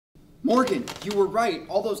Morgan, you were right.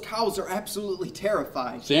 All those cows are absolutely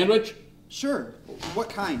terrified. Sandwich? Sure. What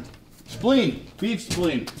kind? Spleen. Beef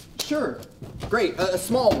spleen. Sure. Great. A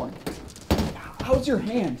small one. How's your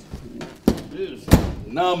hand? It's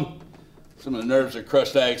numb. Some of the nerves are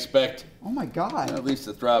crushed, I expect. Oh my God. At least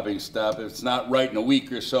the throbbing stop. If it's not right in a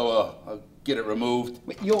week or so, I'll get it removed.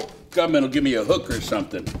 Wait, Government will give me a hook or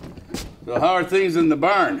something. So how are things in the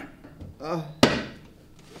barn?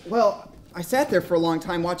 Well, I sat there for a long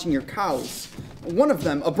time watching your cows. One of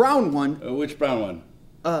them, a brown one. Which brown one?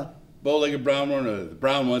 Bow-legged brown one, or the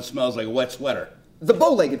brown one smells like a wet sweater? The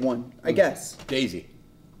bow-legged one, I guess. Daisy.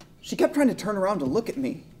 She kept trying to turn around to look at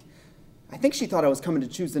me. I think she thought I was coming to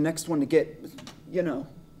choose the next one to get, you know.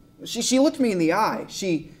 She looked me in the eye.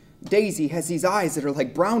 Daisy, has these eyes that are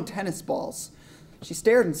like brown tennis balls. She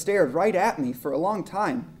stared and stared right at me for a long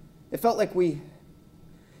time. It felt like we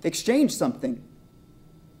exchanged something.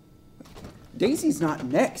 Daisy's not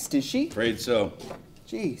next, is she? Afraid so.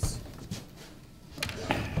 Jeez.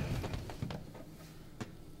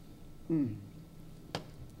 You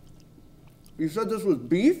said this was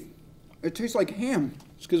beef? It tastes like ham.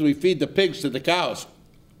 It's because we feed the pigs to the cows.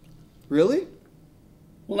 Really?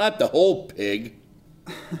 Well, not the whole pig.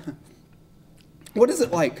 What is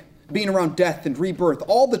it like being around death and rebirth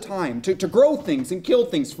all the time, to grow things and kill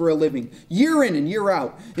things for a living, year in and year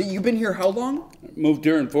out? You've been here how long? Moved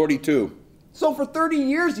here in 42. So for 30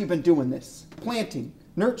 years you've been doing this. Planting,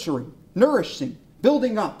 nurturing, nourishing,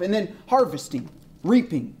 building up, and then harvesting,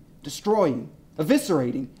 reaping, destroying,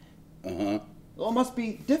 eviscerating. Well, it must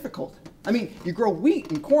be difficult. I mean, you grow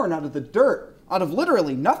wheat and corn out of the dirt, out of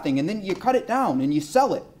literally nothing, and then you cut it down and you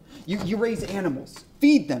sell it. You raise animals,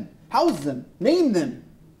 feed them, house them, name them,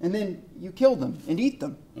 and then you kill them and eat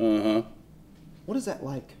them. What is that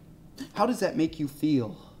like? How does that make you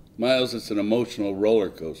feel? Miles, it's an emotional roller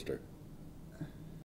coaster.